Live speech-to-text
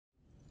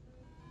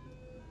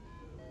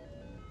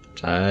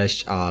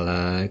Cześć,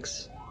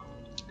 Alex.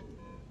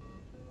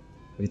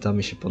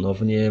 Witamy się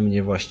ponownie.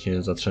 Mnie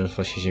właśnie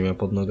zatrzęsła się ziemia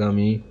pod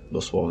nogami,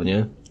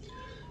 dosłownie.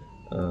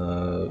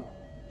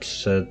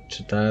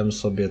 Przeczytałem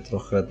sobie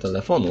trochę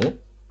telefonu,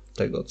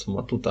 tego co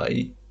ma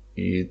tutaj,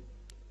 i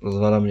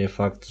rozwala mnie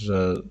fakt,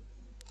 że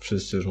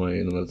wszyscy już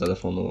mają numer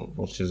telefonu,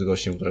 łącznie z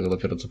gościem, którego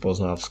dopiero co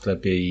poznała w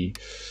sklepie, i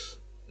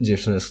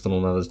dziewczynę, z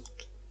którą nawet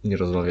nie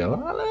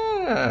rozmawiała,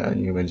 ale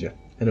niech będzie.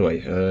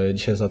 Anyway,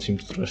 dzisiaj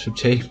zacznijmy to trochę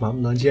szybciej,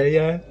 mam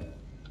nadzieję.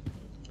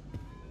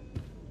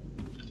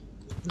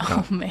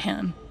 Oh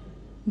man,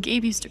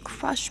 Gabe used to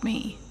crush me.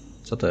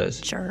 Co to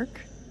jest? Jerk.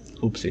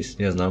 Upsis,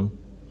 nie znam.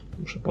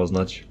 Muszę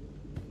poznać.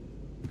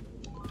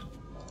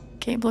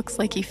 Gabe looks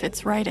like he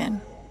fits right in.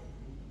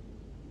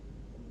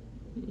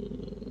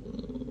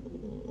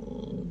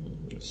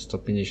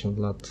 150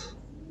 lat.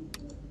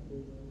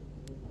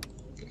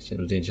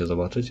 Chciałem zdjęcie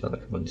zobaczyć, ale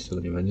chyba nic z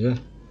tego nie będzie.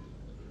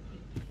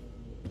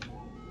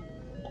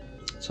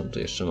 Co my tu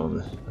jeszcze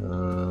mamy?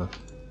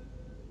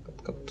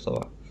 Katka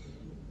psowa.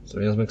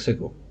 Zrobienia z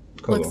Meksyku.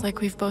 Kogo? Looks like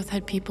we've both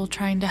had people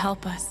trying to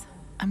help us.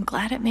 I'm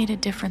glad it made a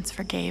difference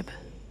for Gabe.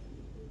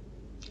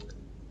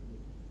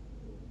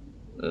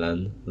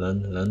 Len?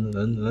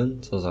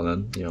 Co za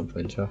Len? Nie mam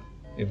pojęcia.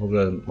 I w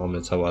ogóle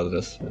mamy cały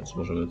adres, więc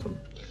możemy tam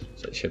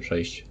się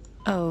przejść.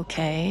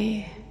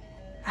 Okay.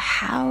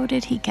 How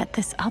did he get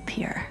this up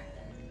here?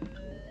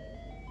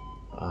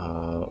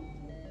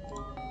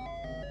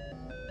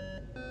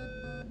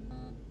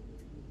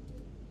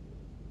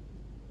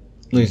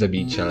 No i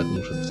zabijcie, ale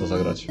muszę w to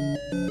zagrać.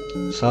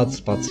 Sad,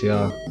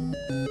 spacja.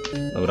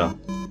 Dobra.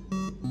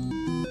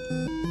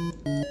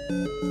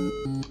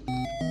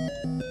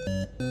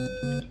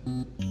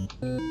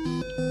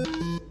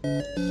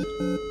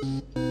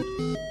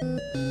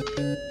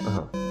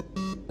 Aha.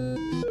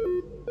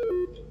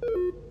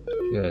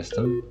 Ja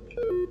jestem.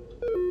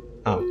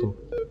 A, tu.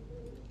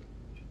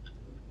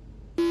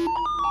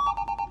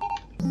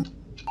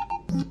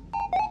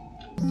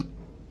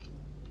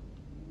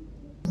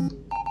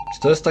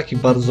 Czy to jest taki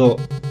bardzo...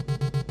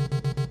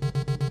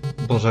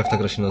 Boże, jak ta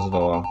gra się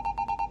nazywała?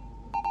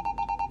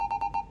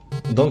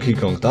 Donkey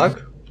Kong,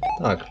 tak?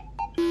 Tak.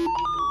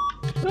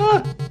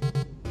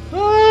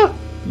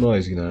 No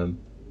i zginąłem.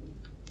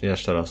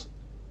 Jeszcze raz.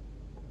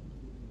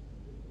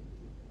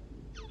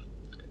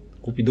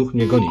 Głupi duch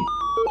mnie goni.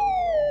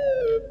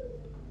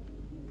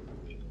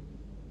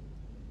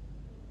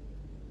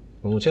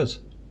 Mam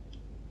uciec?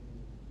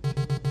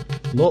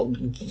 No,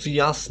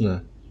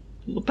 jasne.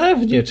 No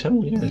pewnie,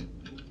 czemu nie?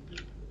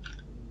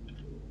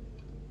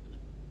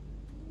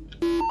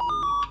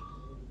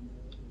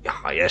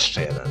 Aha,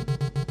 jeszcze jeden.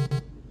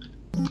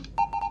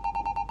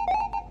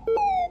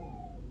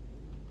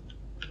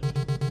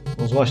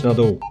 No złaź na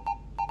dół.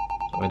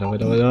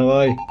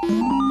 Dawaj.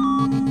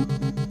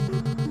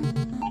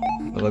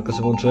 Latarkę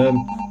sobie włączyłem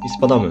i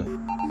spadamy.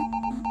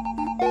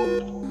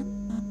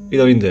 I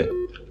do windy.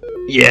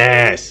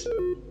 Yes!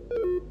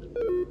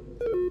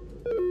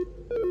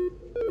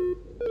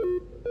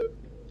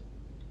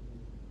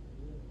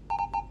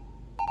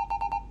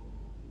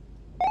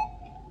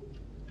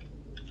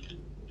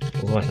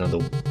 Złaź na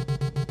dół.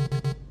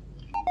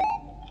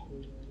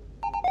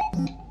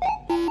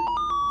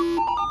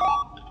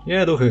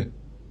 Nie, duchy.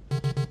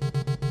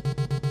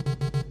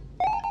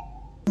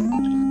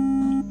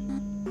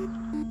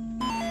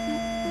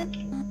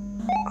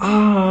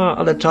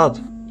 Ale czad.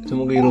 To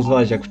mogę jej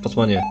rozwalić jak w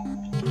Pacmanie.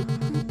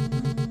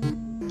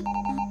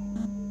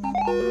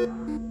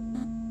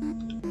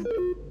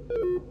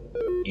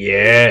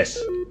 Yes!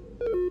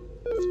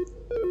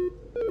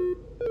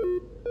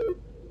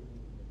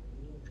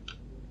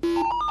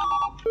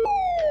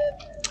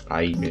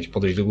 Aj, miałeś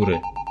podejść do góry.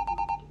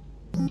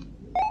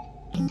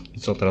 I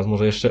co, teraz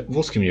może jeszcze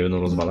wózkiem nie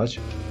będą rozwalać?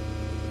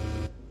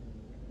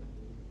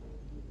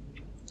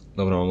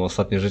 Dobra, mam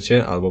ostatnie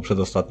życie, albo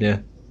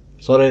przedostatnie.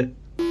 Sorry.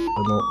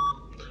 No,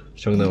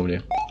 ściągnęło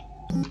mnie.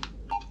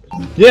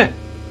 Nie!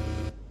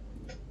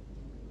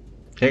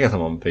 Jak ja tam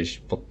mam wejść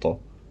pod to?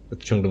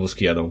 Jak ciągle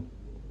wózki jadą.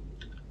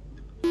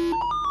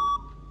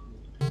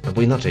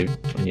 Albo inaczej.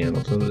 Nie,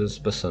 no to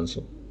jest bez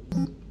sensu.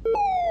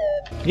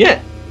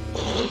 Nie!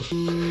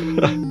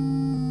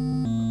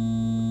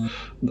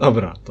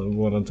 Dobra, to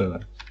było na tyle.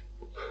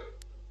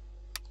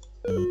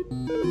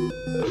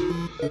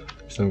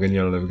 Jestem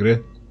genialny w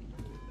gry.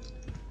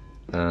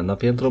 Na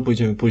piętro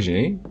pójdziemy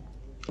później.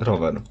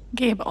 Rower.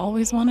 Gabe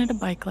always wanted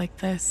a bike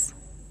like this.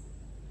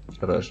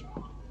 Ja też.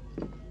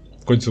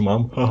 W końcu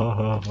mam.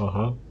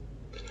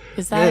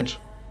 Is that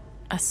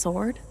a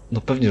sword?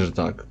 No pewnie, że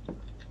tak.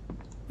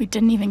 We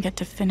didn't even get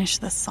to finish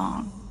the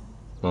song.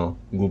 No,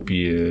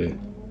 głupi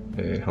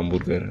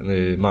hamburger.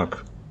 Mac.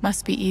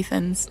 Must be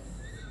Ethan's.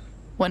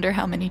 Wonder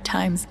how many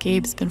times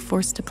Gabe's been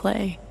forced to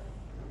play.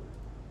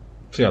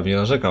 Co ja bym nie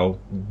narzekał?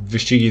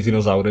 Wyścigi,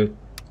 dinozaury.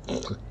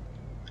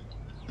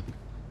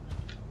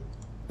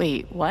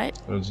 Wait,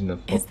 what? Rodzinne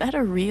Is that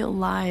a real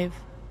live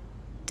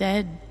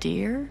dead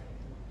deer?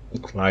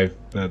 Live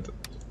dead.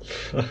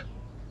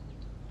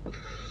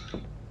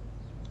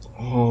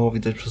 O,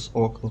 widać przez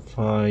okno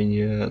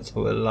fajnie,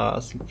 cały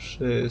las i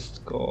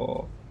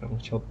wszystko. Ja bym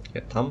chciał...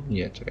 Nie, tam?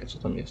 Nie, czekaj, co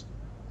tam jest?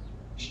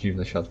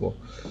 Dziwne światło.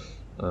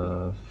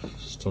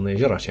 W stronę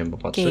jeziora chciałem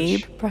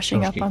popatrzeć. Gabe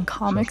brushing up on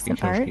comics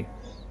and art.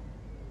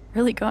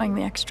 Really going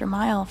the extra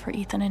mile for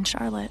Ethan and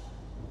Charlotte.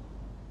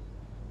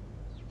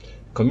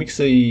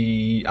 Komiksy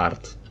i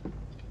art.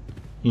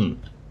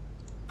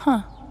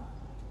 Huh.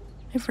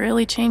 They've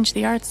really changed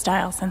the art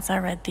style since I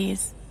read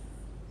these.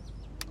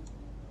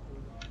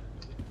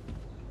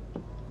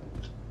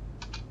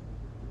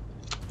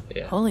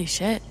 Yeah. Holy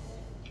shit.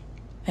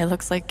 It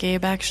looks like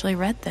Gabe actually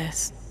read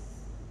this.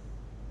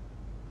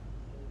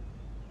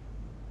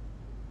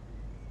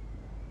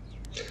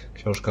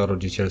 Książka o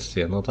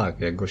rodzicielstwie. No tak,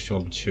 jak gościu ma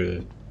być,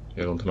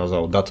 jak on to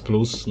nazwał, Dat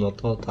Plus, no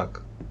to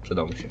tak,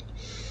 przyda mu się.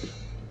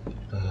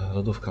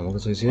 Lodówka, mogę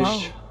coś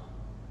zjeść? Whoa.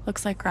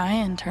 Looks like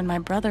Ryan turned my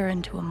brother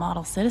into a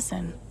model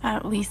citizen.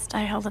 At least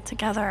I held it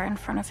together in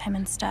front of him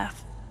and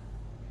Steph.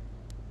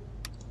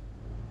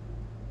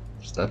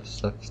 Step.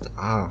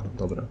 A,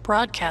 dobra.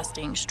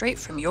 Broadcasting straight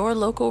from your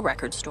local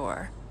record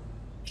store.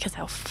 Because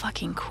how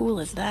fucking cool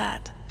is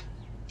that?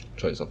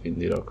 Choice of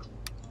Indie Rock.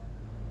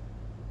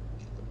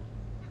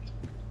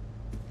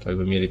 To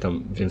jakby mieli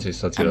tam więcej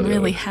stacji I'm really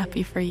radiowych.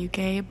 happy for you,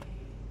 Gabe.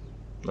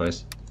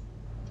 Nice.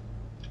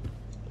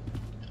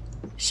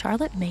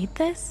 Charlotte made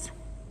this?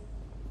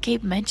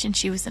 Gabe mentioned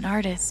she was an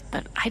artist,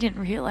 but I didn't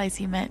realize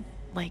he meant,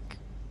 like,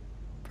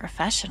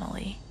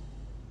 professionally.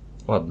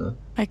 Ładne.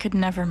 I could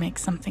never make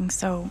something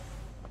so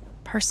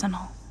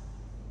personal.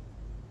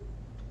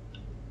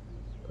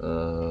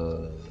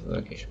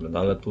 Jakieś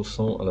medale tu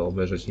są, ale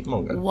obejrzeć nie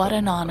mogę. What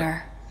an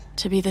honor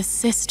to be the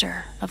sister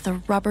of the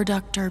Rubber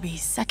Duck Derby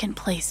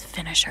second place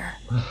finisher.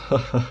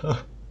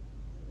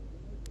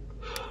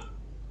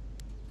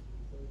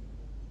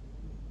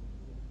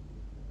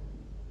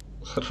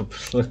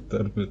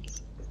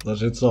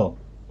 Znaczy co?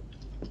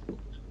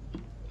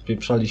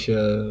 Pieprzali się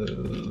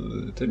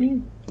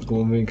tymi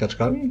gumowymi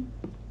kaczkami?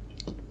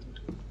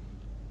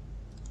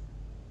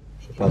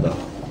 Przepada.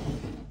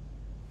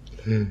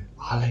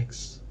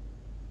 Alex.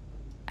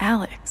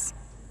 Alex.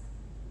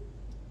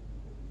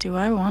 Do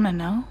I want to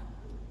know?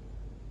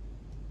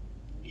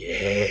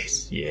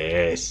 Yes.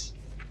 Yes,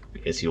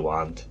 you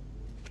want.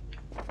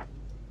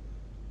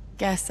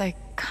 Guess I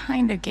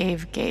kinda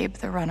gave Gabe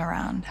the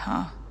runaround,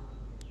 huh?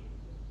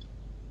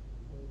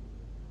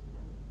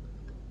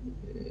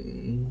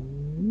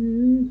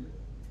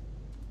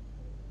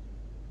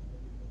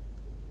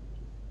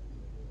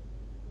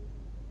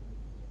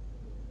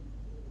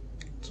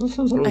 Co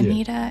są za ludzie?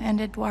 Anita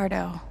and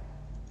Eduardo.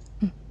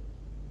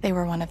 They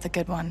were one of the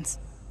good ones.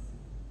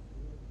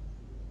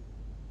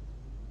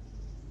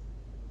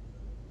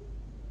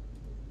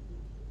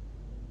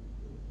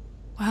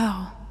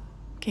 Wow.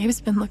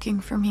 Gabe's been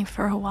looking for me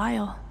for a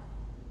while.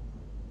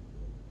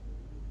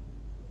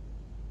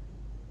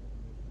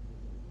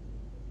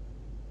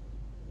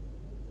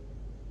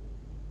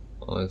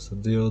 Alexa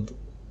Diod.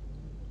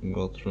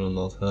 Go through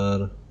not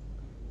her.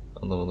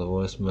 Adam on the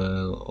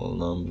voicemail. All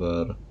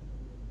number.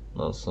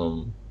 Not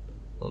some.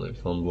 On the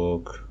phone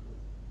book.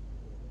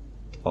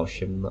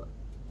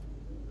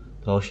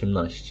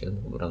 218.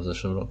 Dobra, w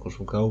zeszłym roku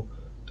szukał.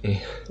 I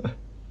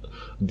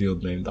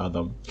Dude named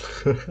Adam.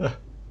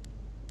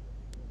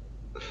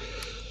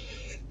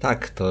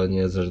 Tak, to nie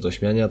jest rzecz do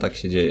śmiania, tak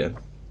się dzieje.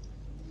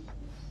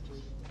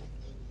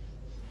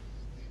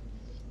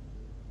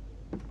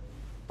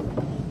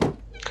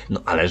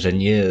 No ale że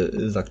nie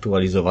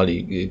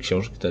zaktualizowali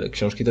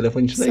książki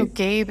telefonicznej. So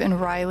Gabe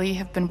and Riley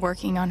have been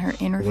working on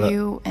her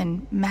interview,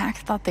 and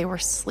Mac thought they were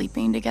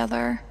sleeping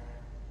together.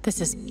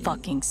 This is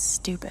fucking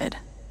stupid.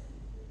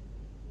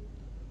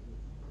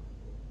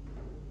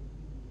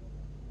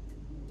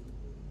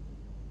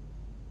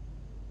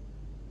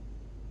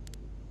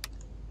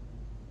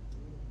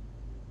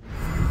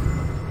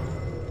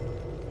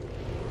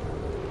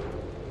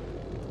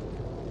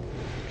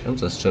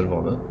 To jest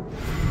czerwone.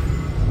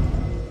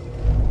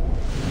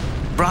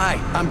 Right,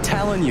 I'm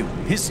telling you,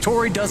 his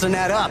story doesn't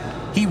add up.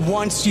 He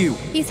wants you.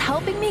 He's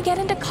helping me get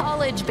into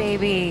college,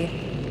 baby.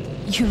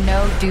 You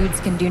know dudes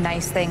can do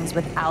nice things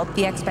without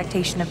the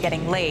expectation of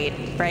getting laid,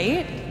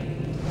 right?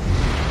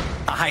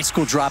 A high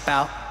school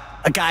dropout?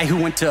 A guy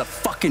who went to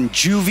fucking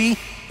juvie?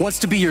 Wants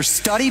to be your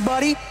study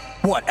buddy?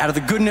 What, out of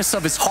the goodness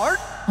of his heart?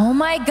 Oh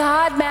my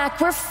god,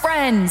 Mac, we're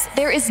friends.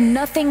 There is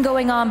nothing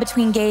going on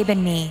between Gabe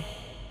and me.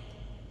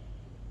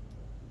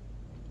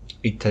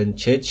 I ten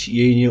cieć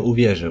jej nie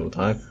uwierzył,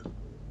 tak?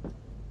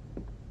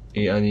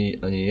 I ani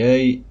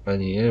jej,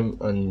 ani jem,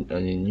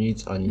 ani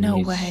nic, ani No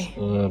nic. way.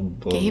 O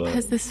Boże. Gabe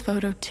has this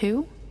photo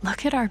too?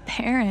 Look at our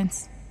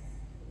parents.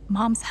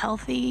 Mom's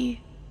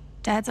healthy.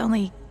 Dad's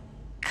only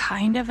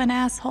kind of an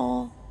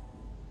asshole.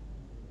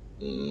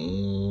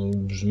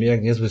 Brzmi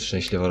jak niezbyt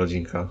szczęśliwa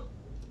rodzinka.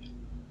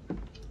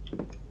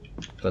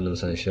 W pewnym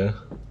sensie.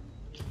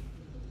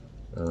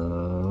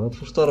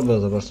 Otwórz torbę,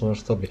 zobacz co masz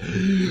w tobie.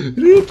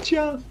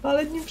 Rybcia!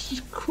 Ale nie,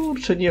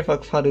 kurczę, nie w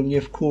akwarium,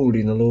 nie w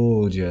kuli, no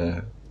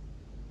ludzie.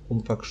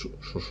 Umpak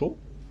szuszu?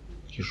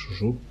 Jaki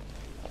szuszu?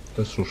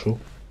 To jest szuszu.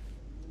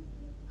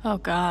 Oh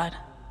god.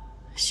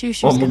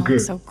 Shushu's Oh, gonna good. look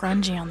so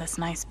grungy on this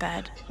nice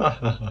bed.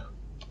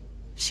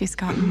 She's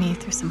gotten me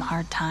through some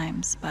hard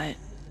times, but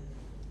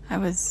I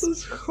was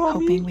This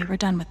hoping we chomik. were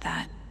done with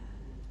that.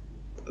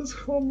 To jest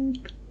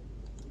chomik.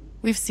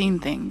 We've seen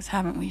things,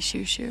 haven't we,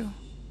 Shushu?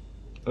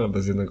 A,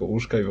 bez jednego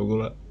łóżka i w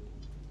ogóle.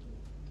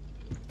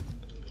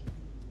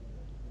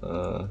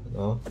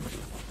 No.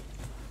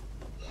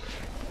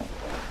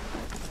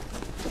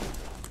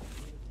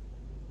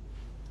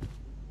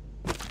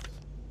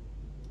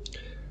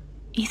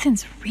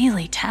 Ethan's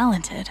really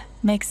talented.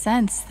 Makes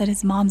sense that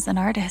his mom's an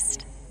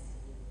artist.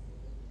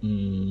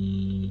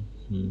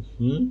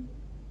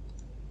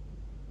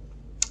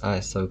 A,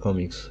 jest cały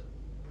komiks.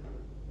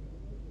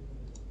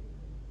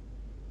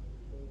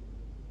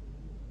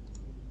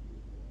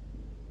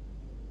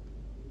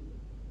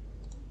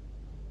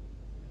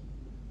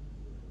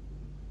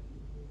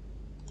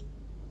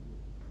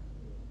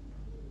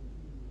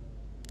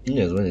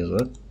 Niezłe, niezłe.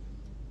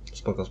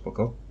 Spoko,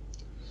 spoko.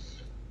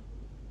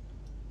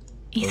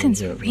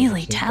 Ethan's Nie, really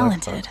właśnie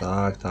talented.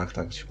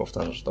 tak, się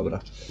powtarzasz, dobra.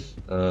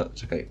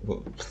 Czekaj,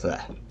 bo...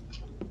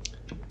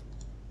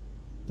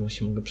 No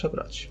się mogę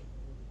przebrać.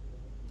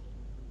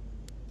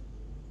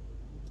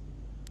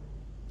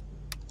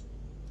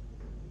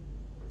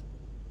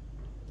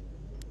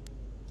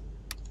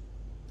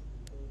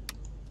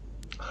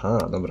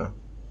 Aha, dobra.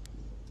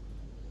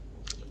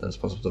 W ten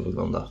sposób to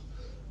wygląda.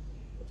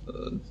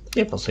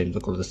 Nie pasuje mi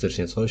to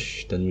kolorystycznie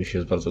coś. Ten miś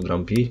jest bardzo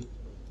grumpy.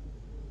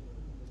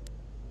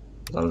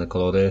 Zdalne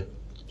kolory.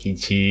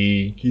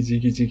 Kici.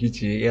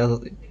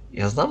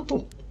 Ja znam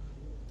tą...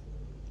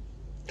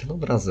 ten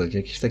obrazek.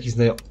 Jakiś taki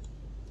znajomy...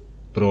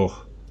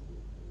 Bruch.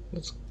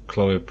 It's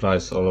Chloe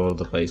Price all over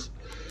the place.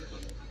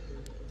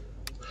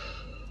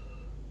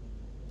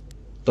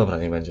 Dobra,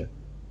 nie będzie.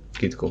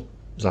 Kitku.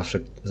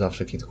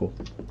 Zawsze kitku.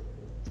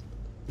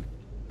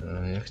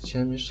 Ja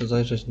chciałem jeszcze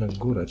zajrzeć na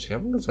górę. Czy ja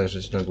mogę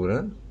zajrzeć na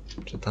górę?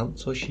 Czy tam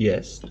coś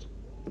jest?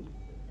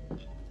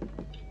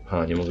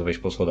 Ha, nie mogę wejść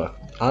po schodach.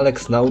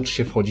 Alex, naucz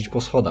się wchodzić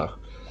po schodach.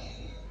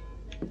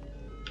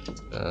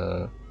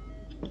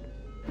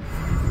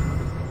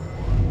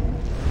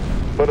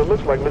 But it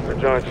looks like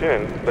Mr. John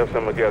Chen left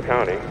San Miguel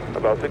County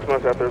about 6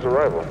 months after his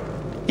arrival.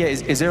 Yeah,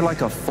 is there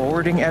like a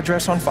forwarding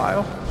address on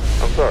file?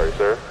 I'm sorry,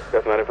 sir.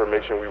 That's not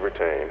information we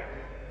retain.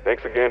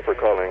 Thanks again for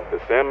calling the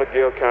San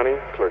Miguel County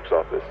Clerk's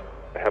Office.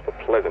 Have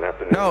a pleasant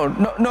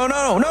afternoon.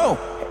 No.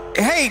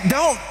 Hey,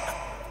 don't.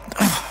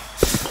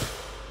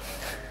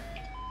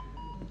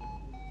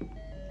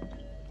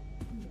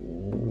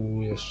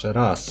 Jeszcze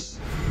raz.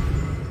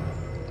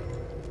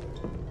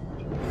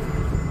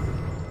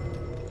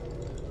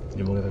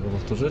 Nie mogę tego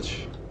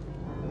powtórzyć?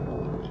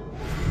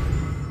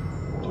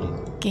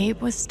 Gabe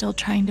was still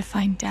trying to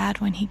find Dad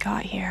when he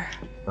got here.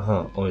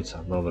 Aha,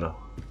 ojca, dobra.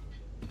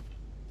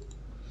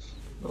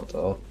 No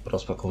to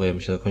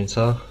rozpakowujemy się do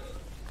końca.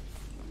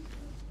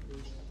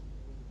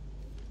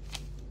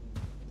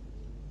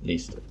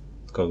 Listy.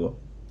 Od kogo?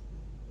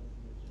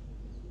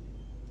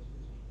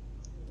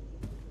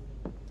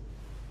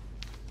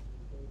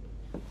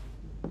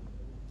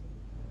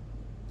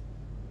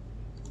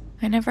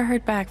 I never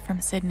heard back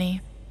from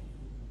Sydney.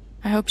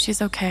 I hope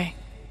she's okay.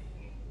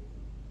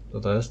 Co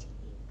to jest?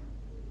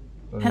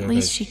 At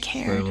least she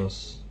cared.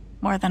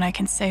 More than I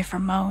can say for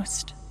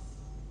most.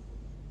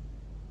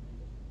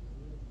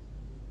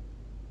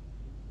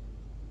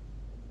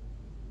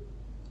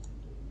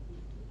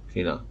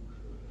 Chwila.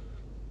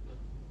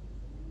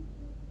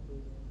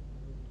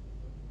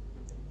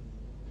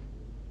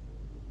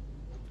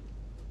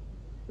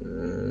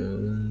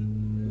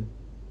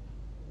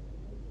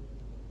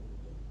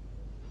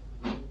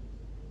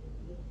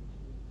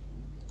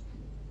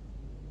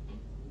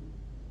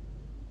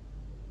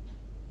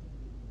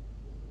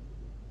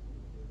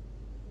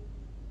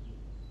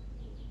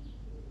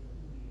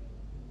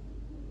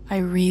 I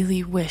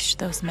really wish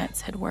those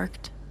meds had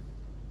worked.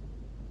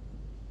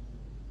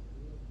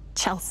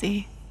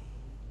 Chelsea.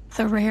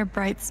 The rare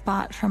bright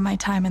spot from my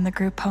time in the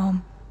group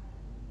home.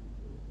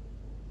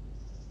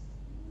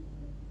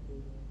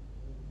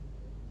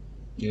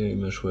 Nie,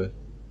 myszły.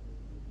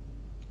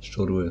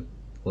 Szczurły.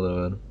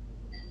 Whatever.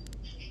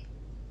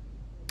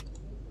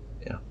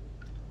 Ja.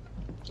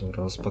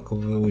 Dobra,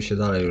 rozpakowuj się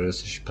dalej, już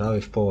jesteś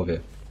prawie w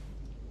połowie.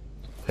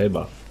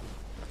 Chyba.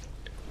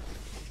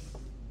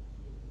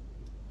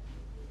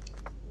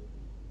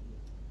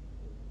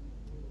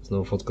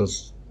 Znowu fotka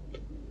z...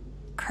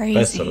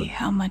 Crazy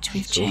how much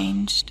we've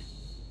changed.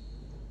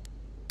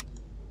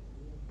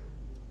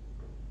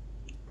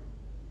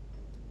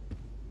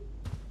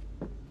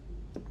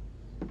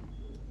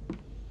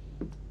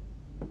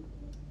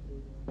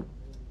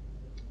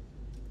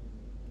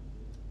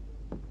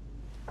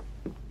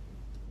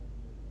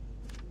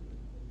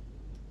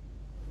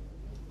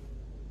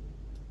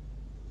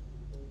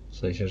 W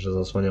sensie, że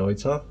zasłania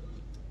ojca?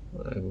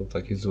 Jak był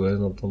taki zły,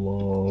 no to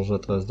może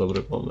to jest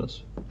dobry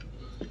pomysł.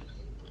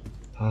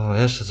 O,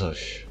 jeszcze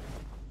coś.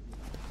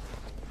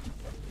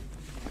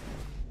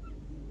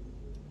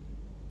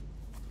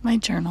 My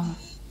journal.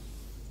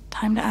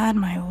 Time to add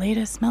my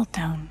latest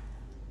meltdown.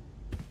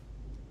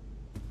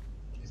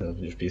 Teraz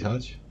będziesz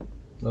pisać?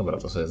 Dobra,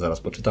 to sobie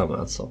zaraz poczytamy,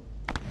 a co?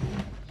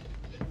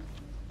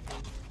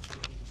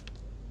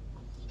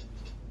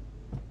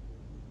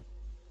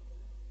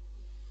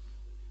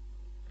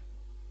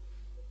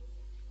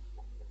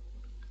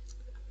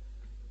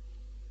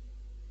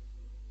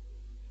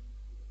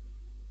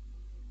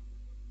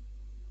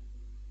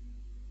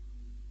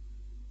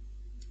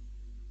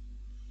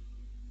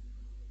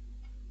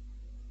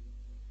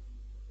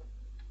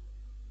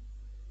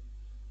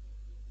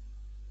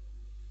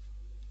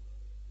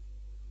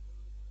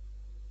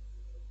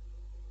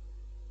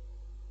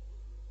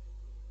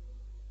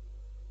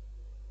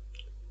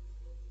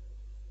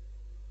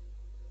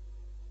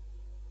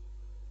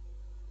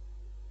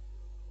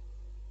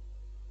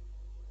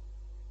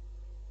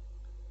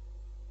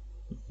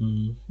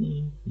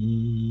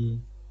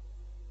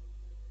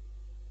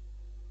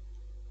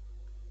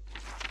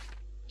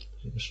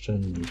 Jeszcze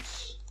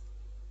nic.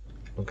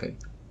 Okej.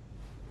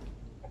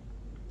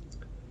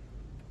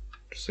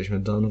 Czy jesteśmy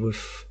done with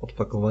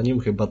odpakowaniem?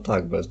 Chyba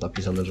tak, bo jest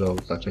napisane, że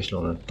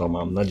zakreślone. To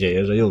mam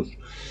nadzieję, że już.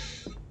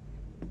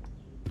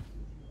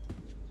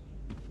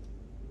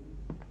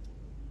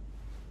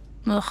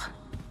 Ugh.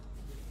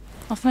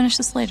 I'll finish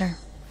this later.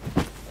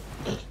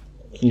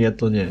 Nie,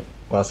 to nie.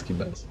 Łaski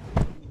bez.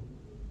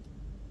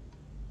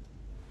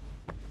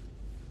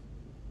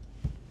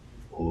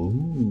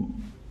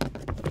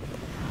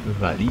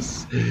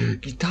 Walis.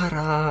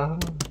 Gitara.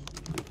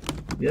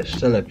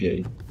 Jeszcze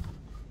lepiej.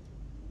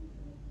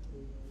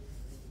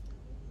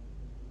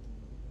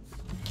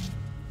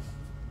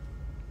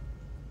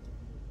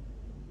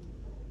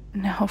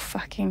 No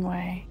fucking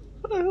way.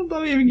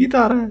 Daj mi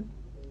gitarę.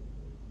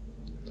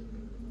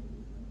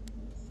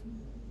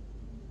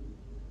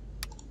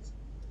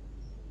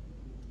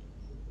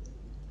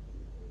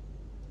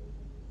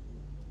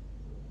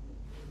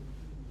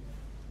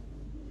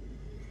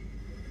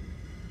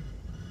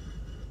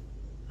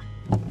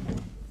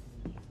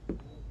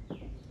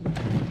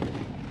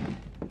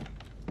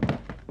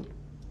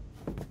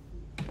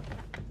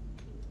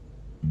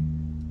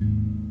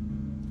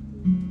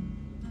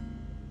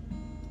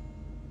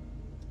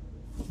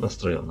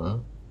 Nastrojona.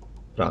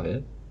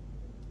 Prawie.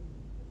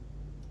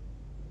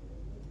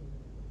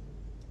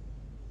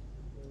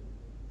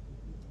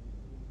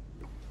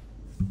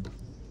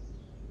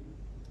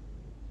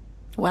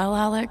 Well,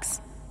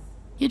 Alex,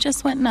 you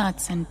just went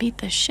nuts and beat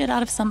the shit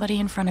out of somebody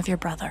in front of your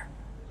brother.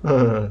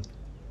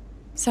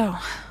 So,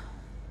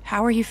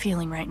 how are you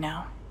feeling right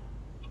now?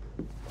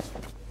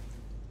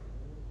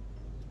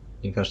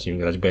 Nie każcie mi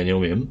grać, bo ja nie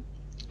umiem.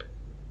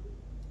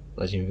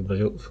 Dajcie mi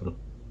wybrać utwór.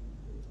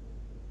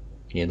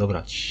 Nie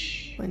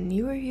dobrać. When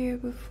you were here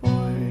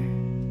before,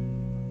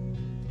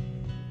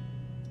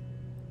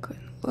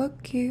 couldn't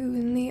look you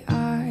in the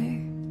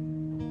eye.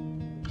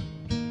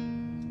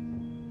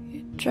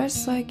 You're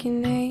dressed like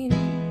an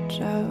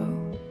angel.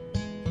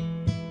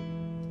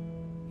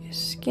 Your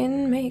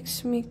skin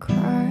makes me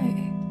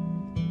cry.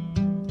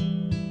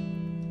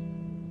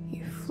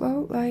 You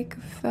float like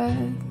a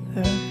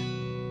feather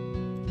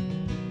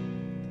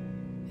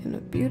in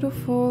a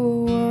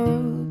beautiful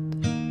world.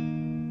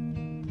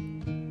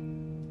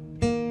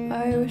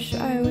 I wish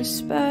I was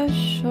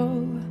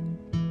special.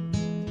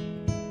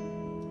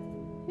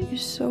 You're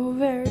so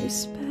very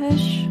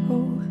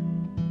special.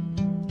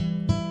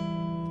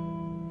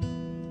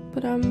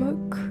 But I'm a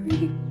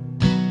creep.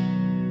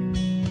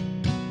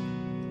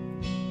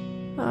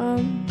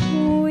 I'm a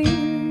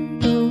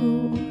weirdo.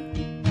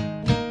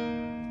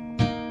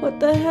 What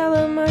the hell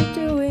am I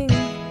doing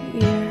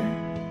here?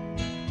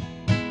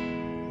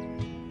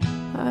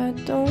 I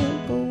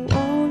don't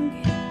belong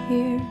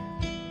here.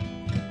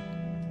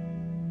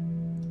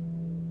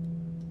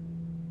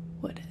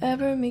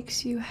 Whatever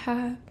makes you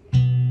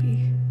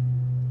happy,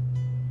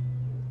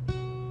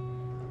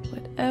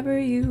 whatever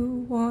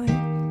you want.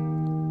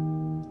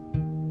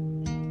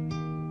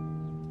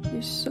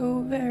 You're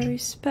so very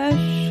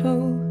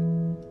special.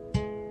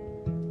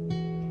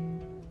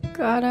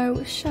 God, I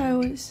wish I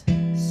was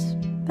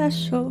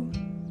special.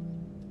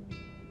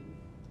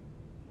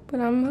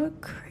 But I'm a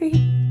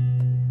creep.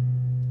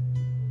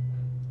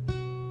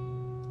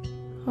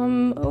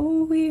 I'm a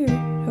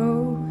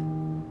weirdo.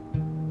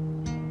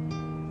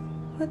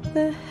 What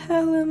the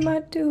hell am I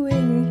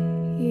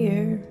doing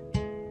here?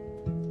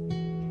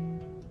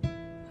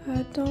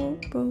 I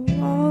don't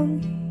belong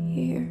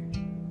here.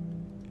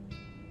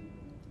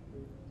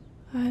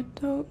 I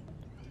don't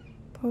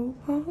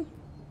belong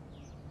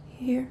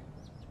here.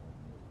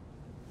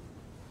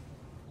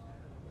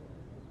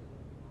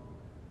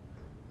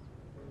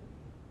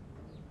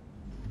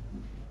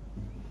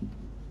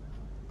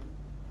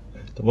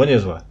 To było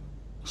niezłe.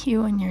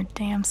 You and your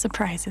damn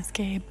surprises,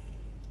 Gabe.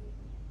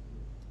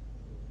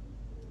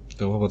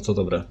 To było bardzo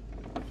dobre.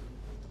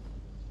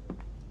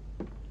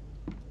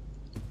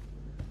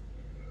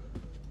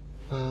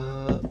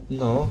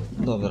 No,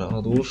 dobra,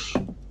 odłóż.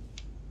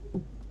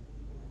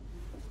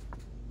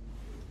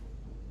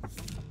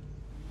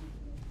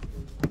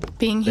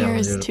 Being here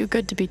is Yeah. too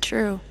good to be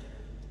true.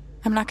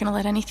 I'm not gonna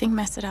let anything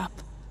mess it up.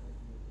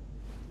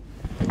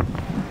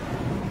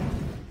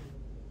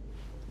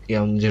 ja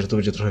mam nadzieję, że to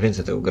będzie trochę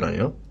więcej tego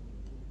grania.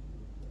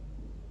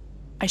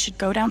 I should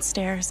go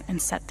downstairs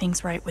and set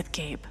things right with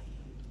Gabe.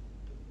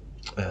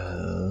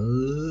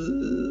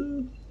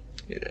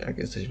 Jak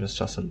jesteśmy z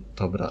czasem?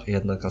 Dobra,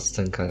 jedna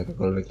kascenka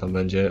jakakolwiek tam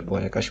będzie, bo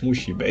jakaś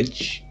musi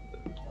być.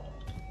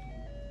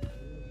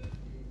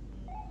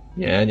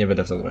 Nie, nie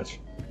będę w to grać.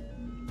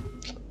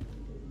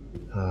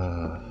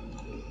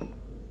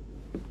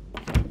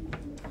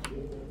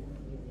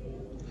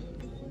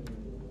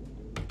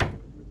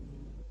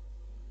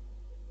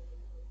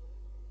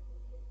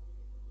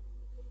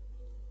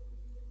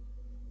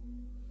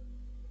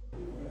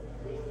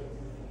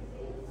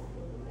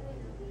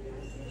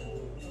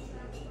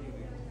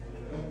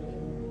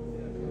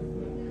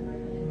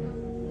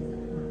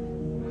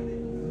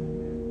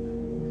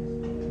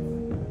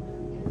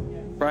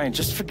 Brian,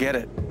 just forget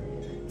it.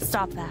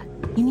 Stop that.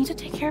 You need to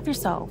take care of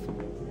yourself.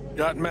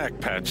 Got Mac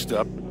patched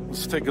up.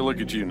 Let's take a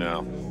look at you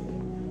now.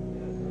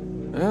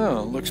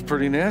 Oh, looks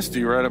pretty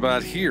nasty right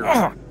about here.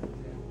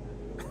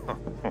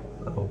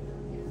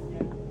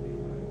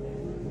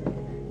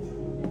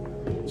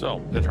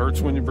 So, it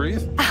hurts when you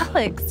breathe?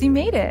 Alex, you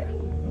made it.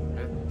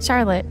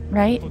 Charlotte,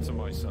 right? Put some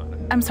ice on it.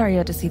 I'm sorry you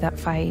had to see that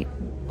fight.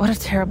 What a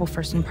terrible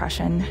first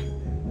impression.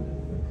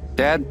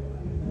 Dad,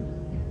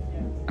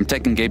 I'm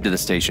taking Gabe to the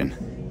station.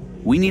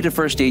 We need a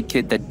first aid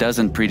kit that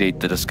doesn't predate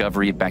the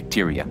discovery of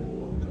bacteria.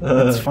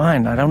 It's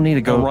fine. I don't need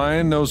to go. Now,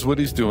 Ryan knows what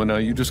he's doing now.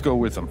 You just go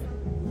with him.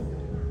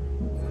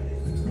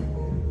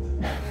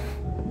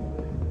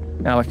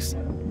 Alex,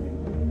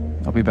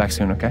 I'll be back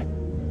soon, okay?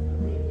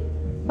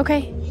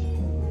 Okay.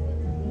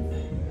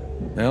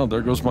 Well,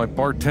 there goes my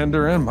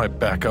bartender and my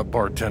backup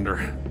bartender.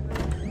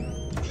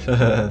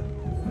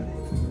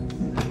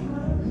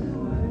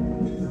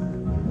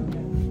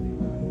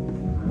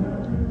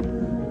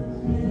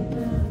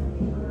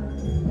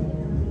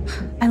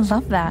 I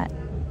love that.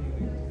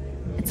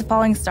 It's a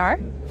falling star?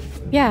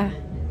 Yeah.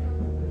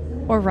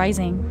 Or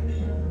rising.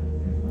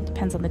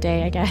 Depends on the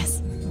day, I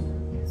guess.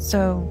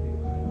 So,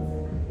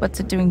 what's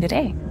it doing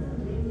today?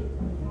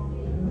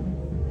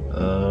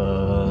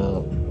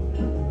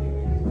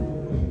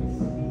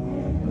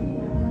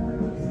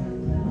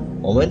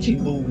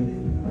 Momencik był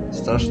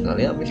straszny,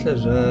 ale ja myślę,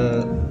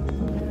 że...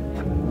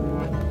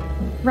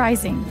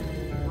 Rising.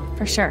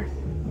 For sure.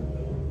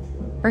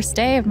 First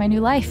day of my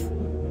new life.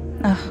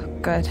 Oh,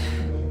 good.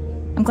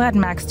 I'm glad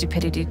Mac's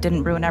stupidity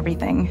didn't ruin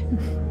everything.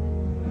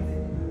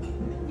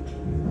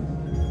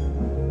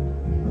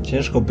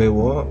 Ciężko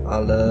było,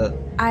 ale...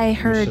 I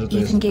heard myślę, że to Ethan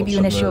jest gave you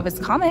an issue of potrzebne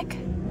his comic.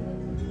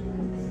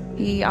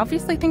 He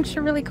obviously thinks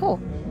you're really cool.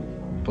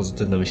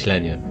 pozytywne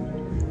myślenie.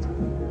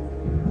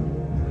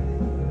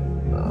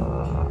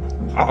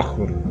 O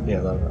kurde,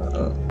 nie,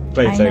 dobra.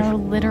 Play I safe. know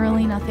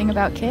literally nothing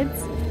about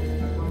kids,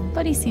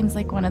 but he seems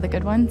like one of the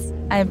good ones.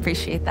 I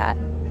appreciate that.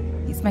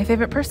 He's my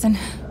favorite person.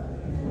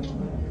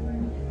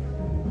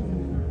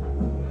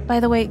 By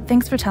the way,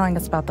 thanks for telling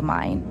us about the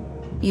mine.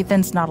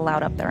 Ethan's not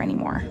allowed up there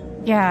anymore.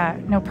 Yeah,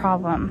 no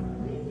problem.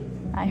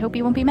 I hope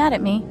you won't be mad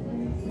at me.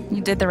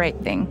 You did the right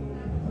thing.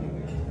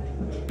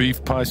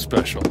 Beef pie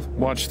special.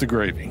 Watch the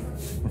gravy.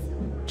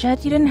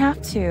 Jed, you didn't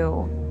have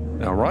to.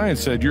 Now, Ryan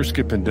said you're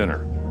skipping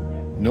dinner.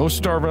 No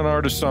starving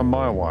artists on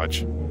my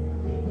watch.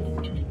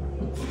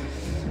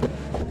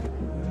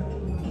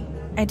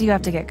 I do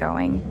have to get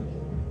going.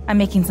 I'm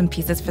making some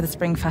pieces for the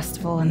spring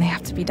festival and they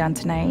have to be done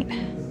tonight.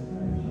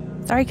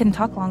 Sorry I couldn't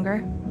talk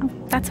longer. Oh,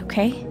 that's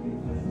okay.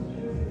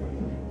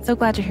 So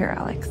glad you're here,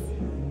 Alex.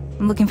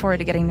 I'm looking forward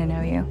to getting to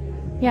know you.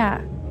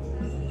 Yeah,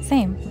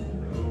 same.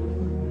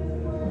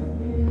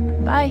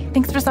 Bye.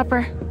 Thanks for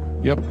supper.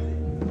 Yep.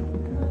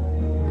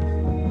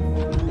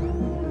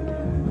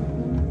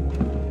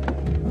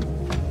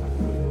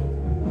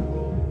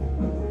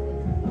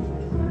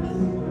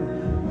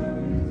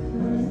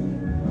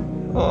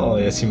 O,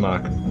 jest i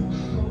Mac.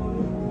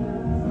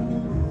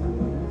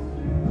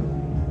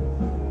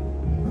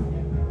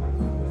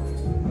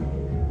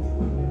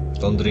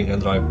 Don't drink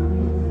and drive.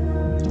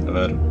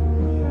 Ever.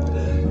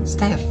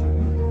 Steph.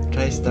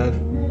 Cześć, Steph.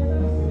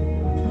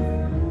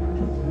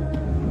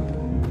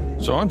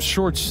 So I'm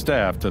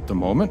short-staffed at the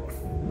moment.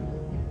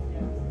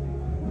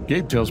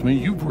 Gabe tells me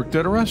you've worked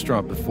at a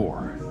restaurant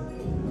before.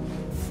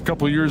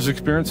 Couple years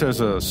experience as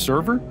a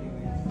server?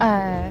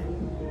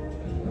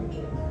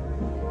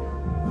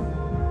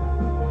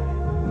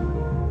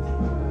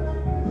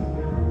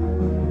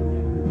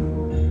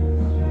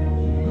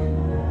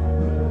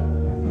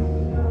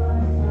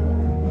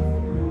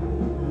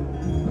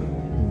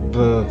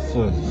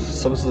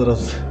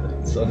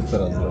 Co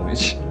teraz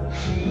zrobić?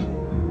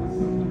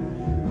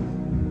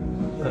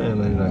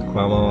 No nie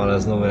kłamam,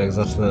 ale znowu jak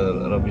zacznę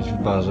robić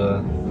w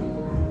barze...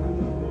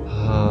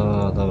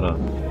 dobra.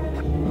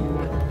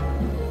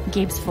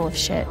 Gabe's full of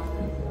shit.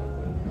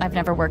 I've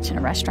never worked in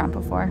a restaurant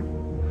before.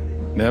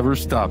 Never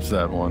stops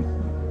that one.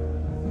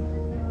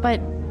 But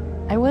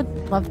I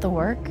would love the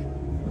work,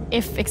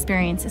 if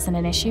experience isn't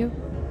an issue.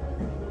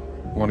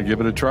 Want to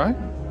give it a try?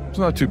 It's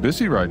not too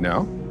busy right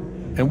now.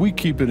 And we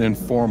keep it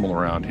informal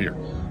around here.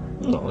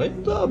 No i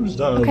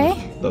dobrze, Okay.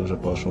 dobrze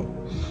poszło.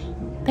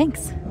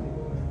 Thanks.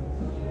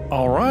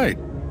 All right.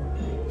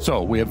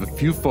 So we have a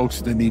few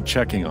folks that need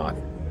checking on.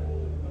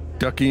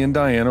 Ducky and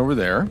Diane over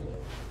there.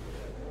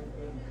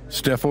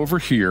 Steph over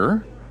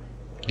here.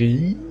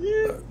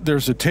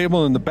 There's a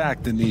table in the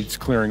back that needs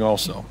clearing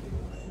also.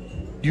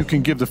 You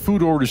can give the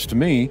food orders to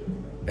me,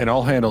 and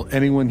I'll handle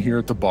anyone here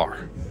at the bar.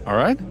 All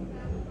right?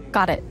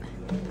 Got it.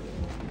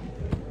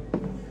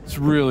 It's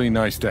really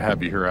nice to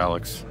have you here,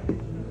 Alex.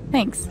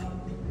 Thanks.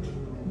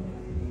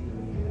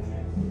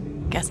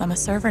 Guess I'm a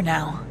server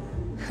now.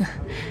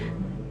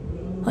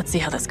 Let's see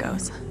how this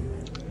goes.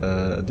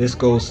 This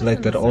goes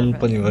later on,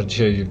 ponieważ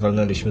dzisiaj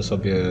walnęliśmy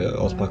sobie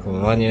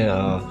odpakowywanie,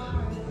 a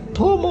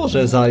to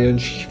może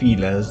zająć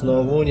chwilę.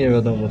 Znowu nie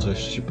wiadomo, co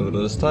jeszcze się po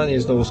drodze stanie i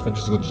znowu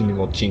skończę z godzinnym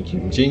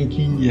odcinkiem.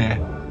 Dzięki nie.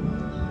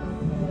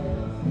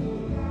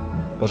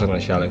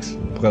 Pożegnaj się, Alex.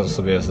 Pokażę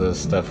sobie ze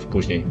Steph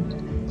później.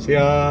 See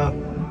ya!